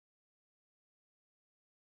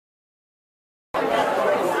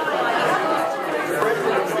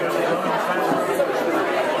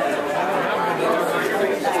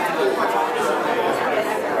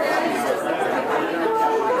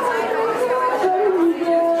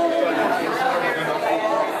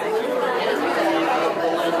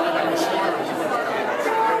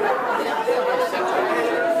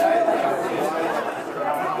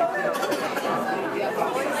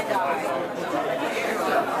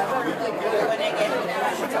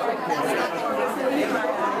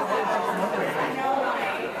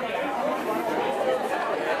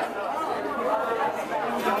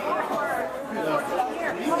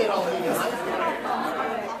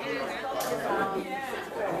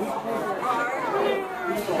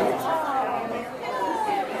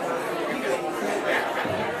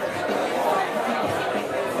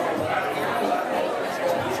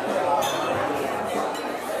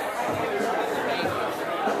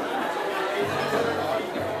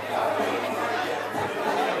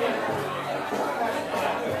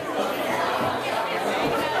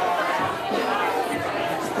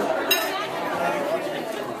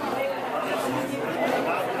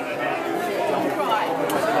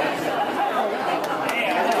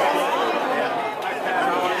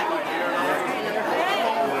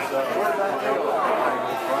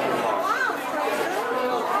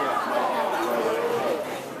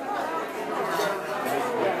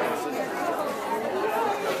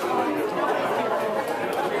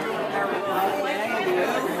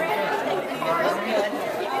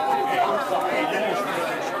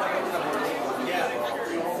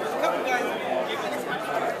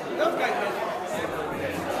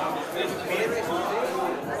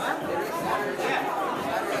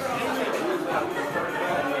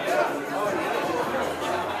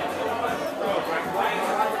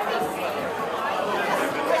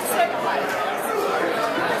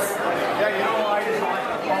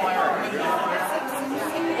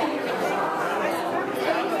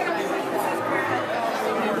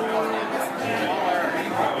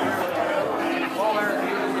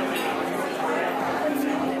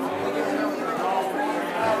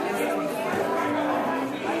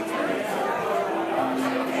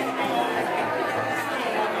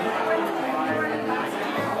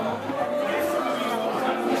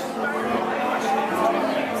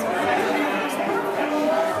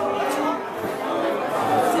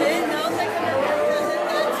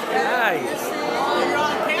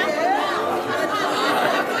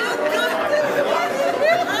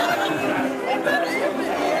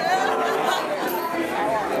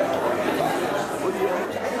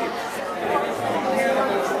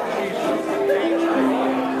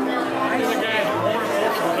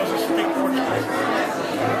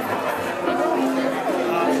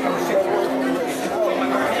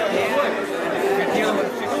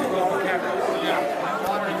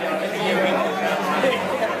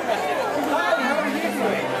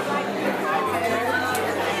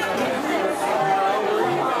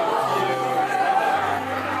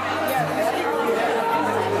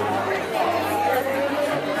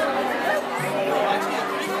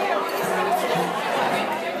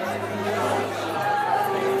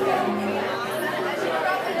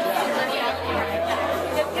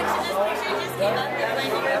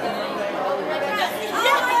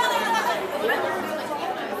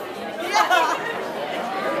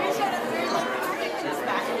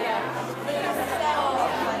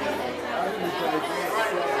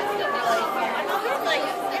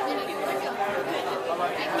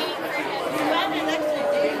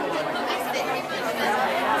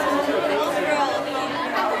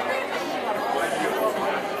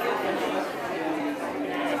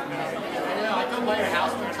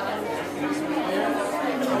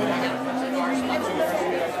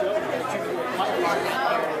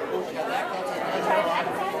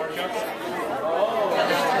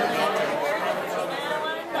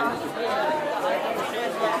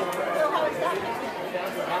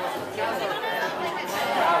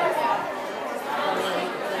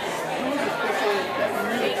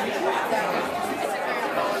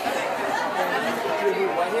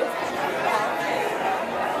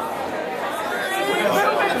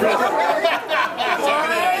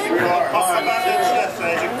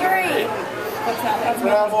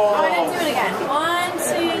Bravo. Oh, I didn't do it again. 1,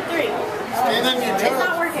 2, 3. Stand on your toes. It's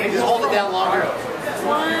not working. Just hold it down longer.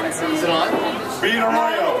 1, 2, 3. Is it on? Beat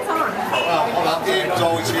Arroyo. It's on. Hold on. Dave's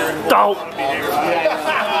always here. Don't.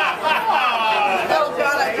 Oh,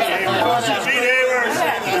 God. I can't. Beat Havers.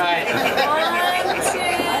 Okay. 1, 2,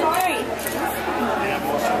 3.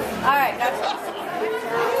 All right, that's it.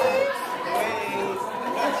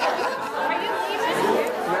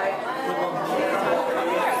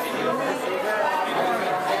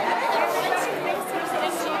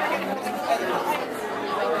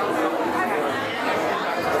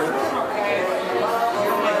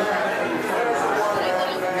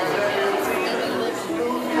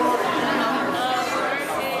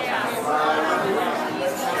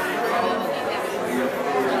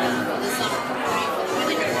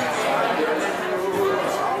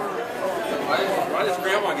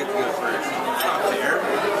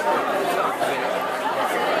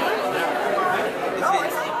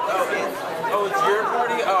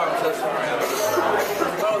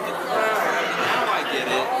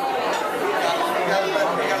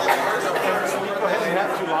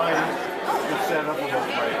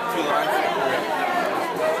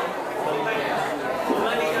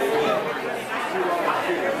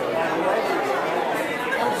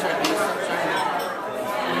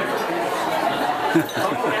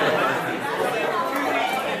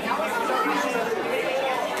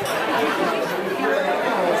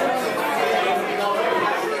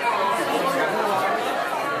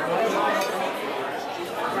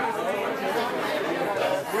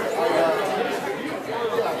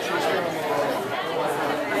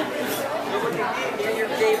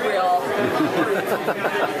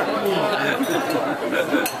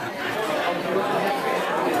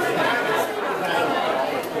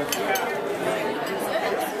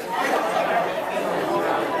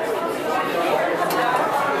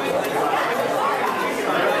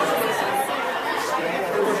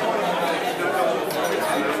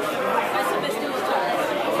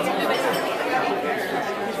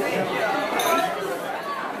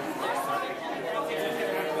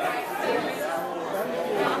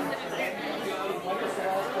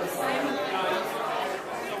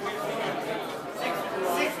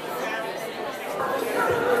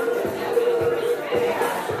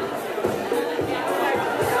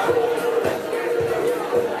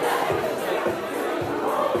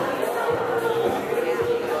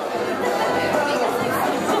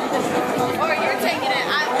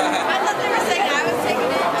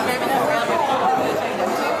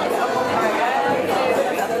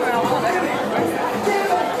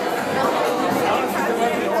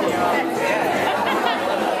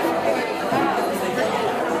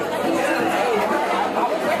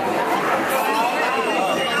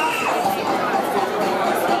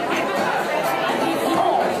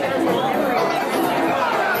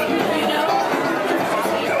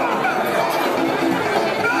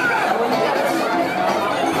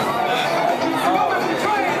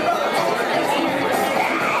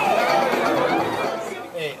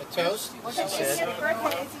 Toast? She said.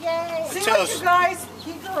 See what you guys,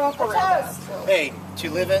 he grew up around us. Hey, to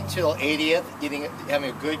live until 80th, having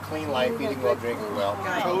a good, clean life, eating well, drinking well.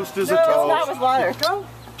 Toast is a toast. That was water. Go.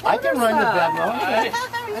 I can run the demo.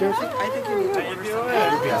 Seriously? I think you need to order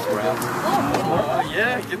something.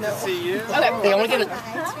 Yeah, good to see you. Hey, I want to get a.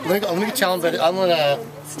 I'm gonna tell him, but I'm gonna.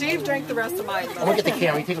 Steve drank the rest of mine. I'm gonna get the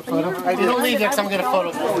camera. You take a photo. You don't leave next time. I'm gonna get a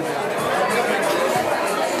photo.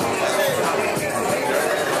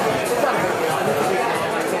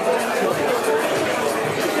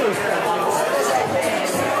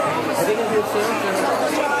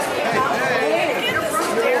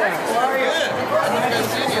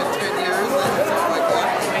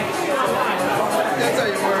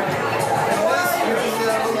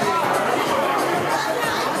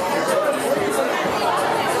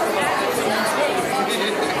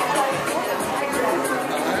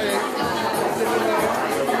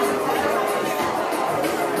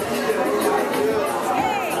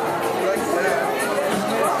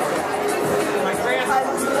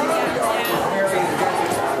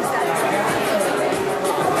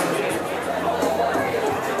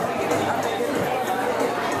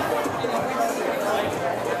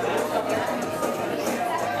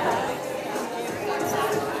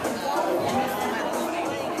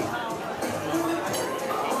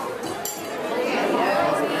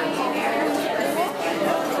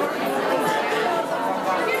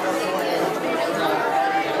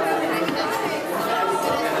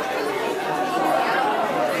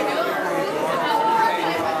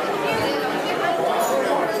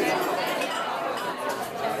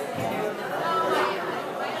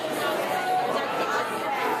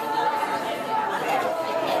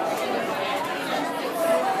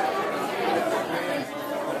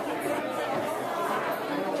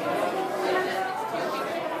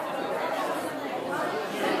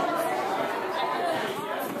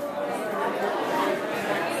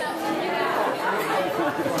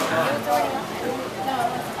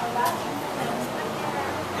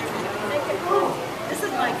 This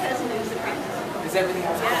is my cousin who's a grandmother. Is everything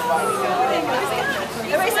else?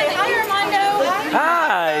 Everybody say hi, Armando.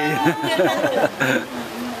 Hi!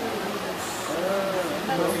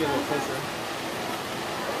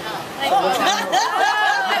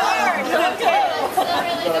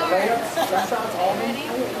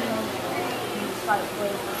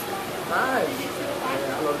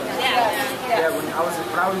 Yeah, when I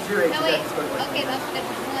was your age, No, wait. Okay, that's good.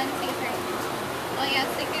 1, 2, 3. Oh, yeah,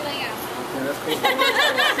 stick your leg out. Yeah, that's cool.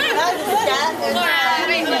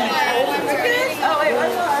 Oh, wait,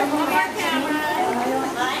 one more. One more camera.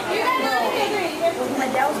 You guys are okay. My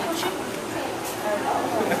dad was pushing.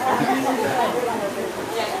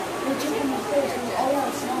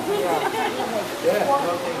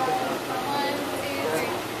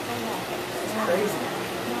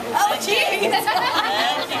 Oh, jeez.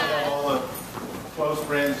 All the close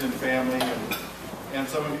friends and family and and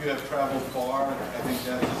some of you have traveled far. I think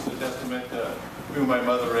that's just a testament to who my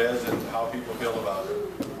mother is and how people feel about her.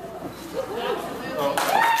 Oh.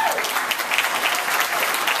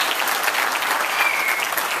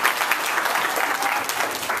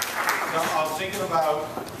 Now, I was thinking about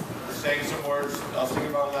saying some words. I was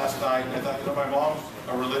thinking about it last night, and I thought, you know, my mom's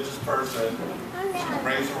a religious person. She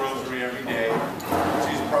prays the rosary every day.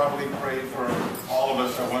 She's probably prayed for all of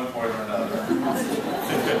us at one point or another.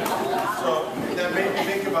 So that made me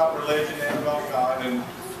think about religion and about God, and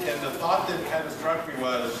the thought that kind of struck me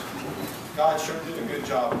was, God sure did a good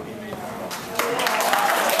job when He made my mom.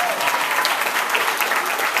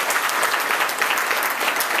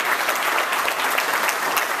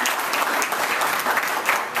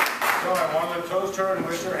 So I wanted to toast her and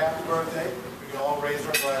wish her happy birthday. We can all raise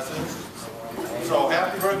our glasses. So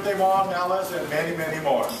happy birthday, Mom, Alice, and many, many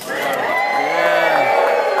more.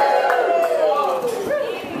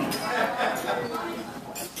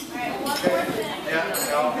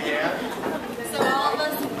 So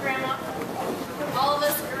all of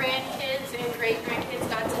us grandkids and great-grandkids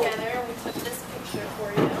got together and we took this picture for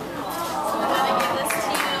you. So I'm going to give this to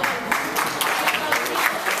you.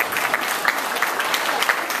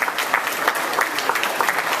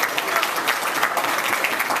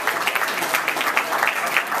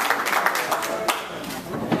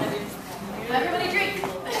 Everybody drink.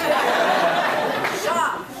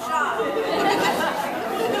 Shot.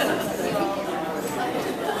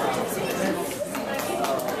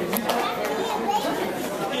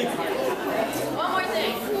 One more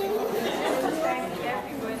thing.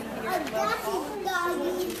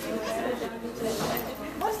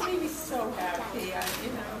 Must make me so happy. I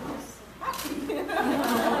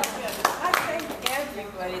thank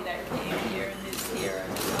everybody that came here and is here.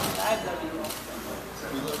 I love you all.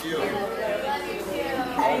 We love you.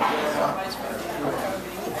 Thank you so much for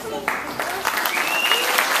coming.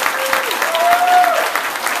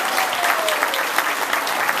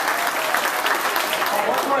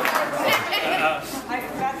 I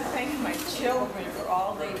forgot to thank my children for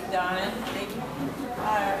all they've done.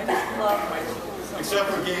 I just love my children so much. Except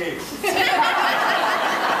for Gabe. And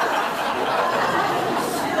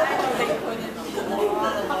I know they put in a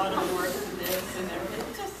lot of work to this and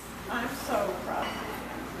everything. I'm so proud of them.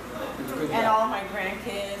 And all my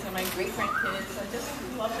grandkids and my great-grandkids. I just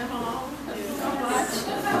love them all. Thank you so much.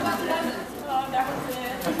 Oh, that was it.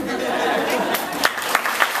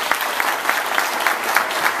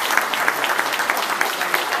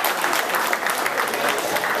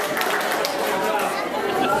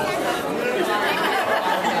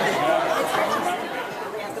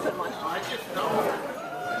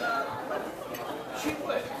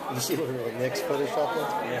 You see what Nick's Photoshop is?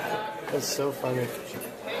 Yeah. That's so funny.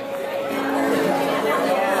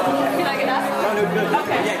 Can I get up? No, good.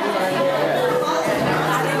 Okay.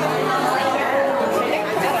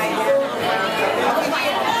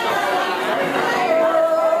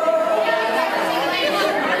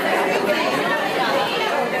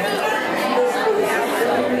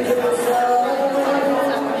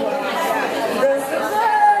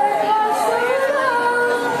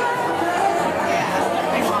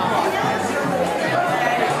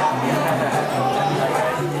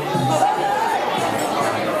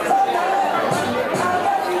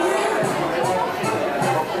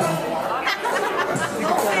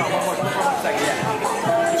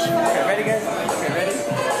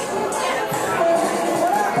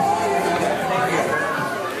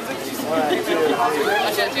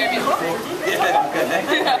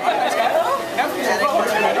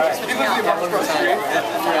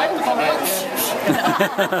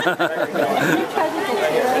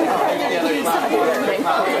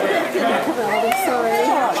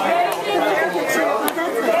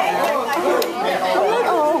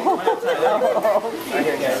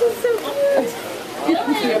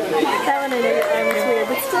 That one I know your arm is weird,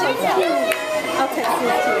 but still it's cute. I'll text you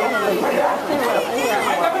too.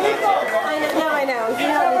 I know. You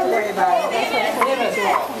don't need to worry about it. That's what I'm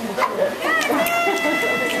saying.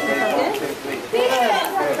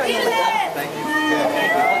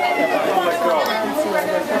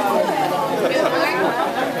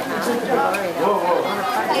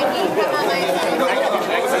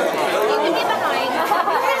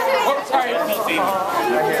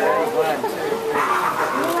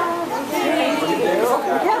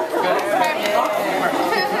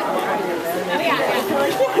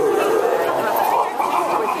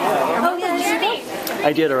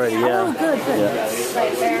 I did already, yeah. Oh, good. Yeah.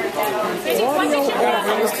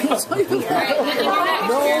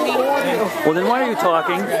 Well, then why are you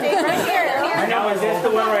talking? Now is this the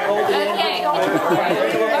one where I hold it in? Okay. All right.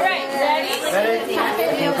 Ready?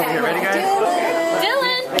 Ready, guys?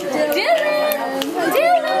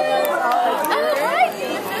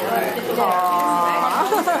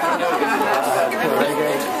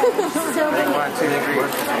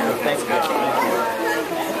 Thanks, guys.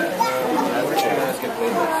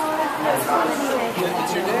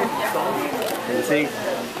 It's your day. Can you see?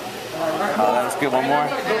 Oh, that was good. One more.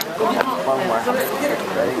 One more.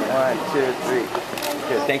 Ready? 1, 2, 3.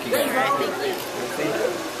 Good. Thank you, guys. See?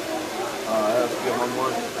 Oh, that was good. One more.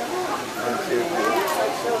 1, 2, 3. 1,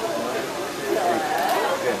 2, 3.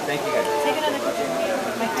 Good. Thank you, guys. Take another picture of me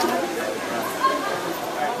with my camera.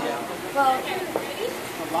 Well,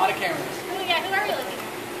 A lot of cameras. who are we looking at?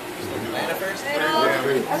 Atlanta first? Okay,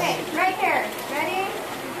 right here. Ready?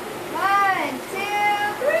 1, 2,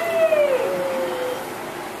 3.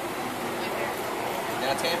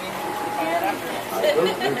 Now Tammy?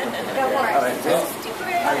 Go for it.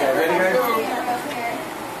 Okay, ready, guys?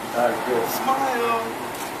 Good. Smile!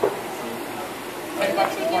 That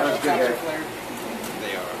was good, guys.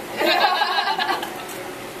 They are.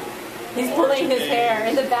 He's pulling his hair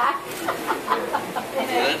in the back.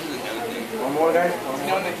 One more, guys. One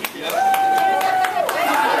more.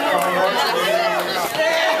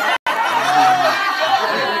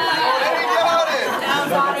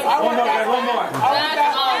 One more, guys. One more.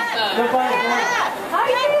 That's awesome. Goodbye. How are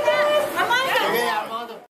you?